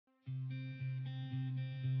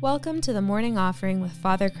Welcome to the Morning Offering with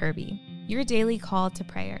Father Kirby, your daily call to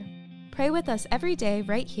prayer. Pray with us every day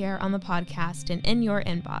right here on the podcast and in your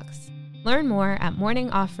inbox. Learn more at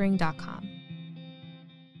morningoffering.com.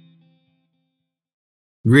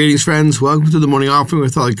 Greetings, friends. Welcome to the Morning Offering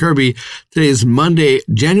with Father Kirby. Today is Monday,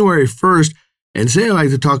 January 1st, and today I'd like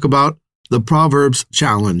to talk about the Proverbs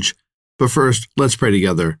challenge. But first, let's pray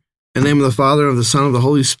together. In the name of the Father, and of the Son, and of the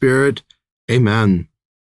Holy Spirit, amen.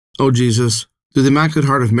 O Jesus, through the Immaculate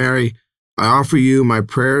Heart of Mary, I offer you my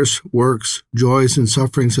prayers, works, joys, and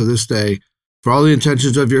sufferings of this day, for all the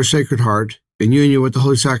intentions of your Sacred Heart, in union with the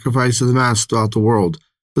holy sacrifice of the Mass throughout the world,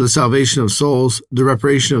 for the salvation of souls, the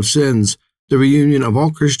reparation of sins, the reunion of all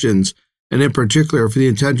Christians, and in particular for the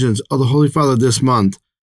intentions of the Holy Father this month.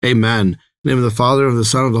 Amen. In the name of the Father, and of the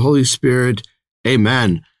Son, and of the Holy Spirit.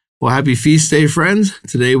 Amen. Well, happy feast day, friends.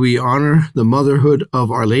 Today we honor the motherhood of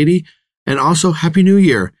Our Lady, and also Happy New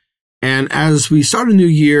Year. And as we start a new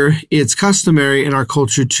year, it's customary in our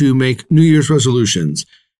culture to make New Year's resolutions.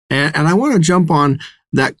 And I want to jump on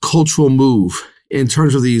that cultural move in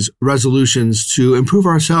terms of these resolutions to improve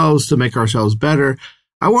ourselves, to make ourselves better.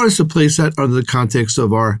 I want us to place that under the context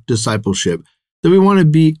of our discipleship, that we want to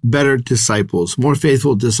be better disciples, more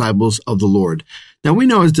faithful disciples of the Lord. Now, we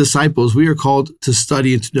know as disciples, we are called to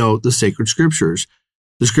study and to know the sacred scriptures.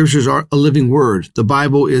 The scriptures are a living word. The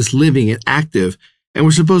Bible is living and active. And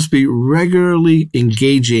we're supposed to be regularly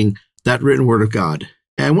engaging that written word of God.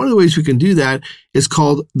 And one of the ways we can do that is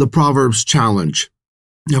called the Proverbs challenge.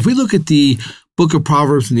 Now, if we look at the book of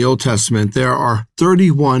Proverbs in the Old Testament, there are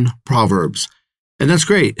 31 Proverbs. And that's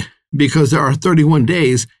great because there are 31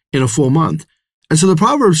 days in a full month. And so the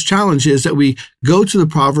Proverbs challenge is that we go to the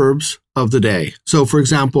Proverbs of the day. So, for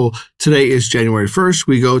example, today is January 1st.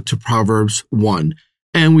 We go to Proverbs 1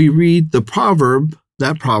 and we read the proverb,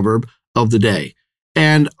 that proverb of the day.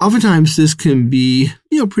 And oftentimes this can be,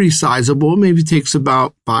 pretty sizable. Maybe it takes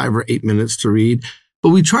about 5 or 8 minutes to read.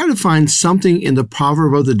 But we try to find something in the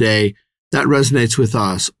proverb of the day that resonates with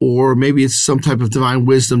us, or maybe it's some type of divine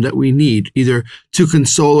wisdom that we need, either to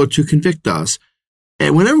console or to convict us.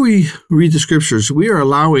 And whenever we read the scriptures, we are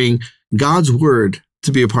allowing God's word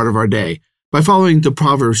to be a part of our day. By following the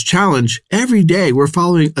Proverbs challenge, every day we're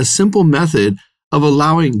following a simple method of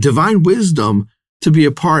allowing divine wisdom to be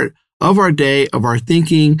a part of our day, of our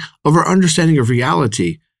thinking, of our understanding of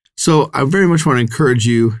reality. So I very much want to encourage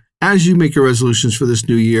you, as you make your resolutions for this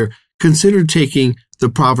new year, consider taking the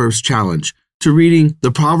Proverbs challenge to reading the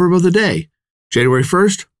proverb of the day. January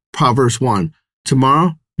 1st, Proverbs 1.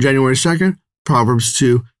 Tomorrow, January 2nd, Proverbs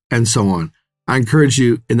 2, and so on. I encourage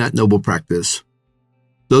you in that noble practice.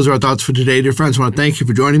 Those are our thoughts for today, dear friends. I want to thank you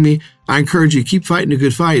for joining me. I encourage you to keep fighting a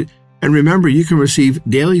good fight. And remember, you can receive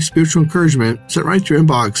daily spiritual encouragement sent right to your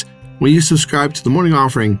inbox when you subscribe to the Morning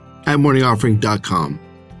Offering at morningoffering.com.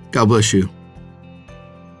 God bless you.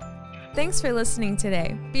 Thanks for listening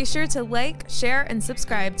today. Be sure to like, share, and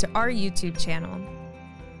subscribe to our YouTube channel.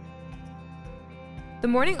 The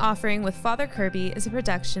Morning Offering with Father Kirby is a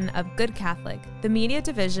production of Good Catholic, the media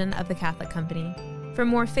division of the Catholic Company. For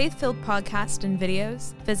more faith-filled podcasts and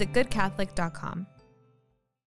videos, visit goodcatholic.com.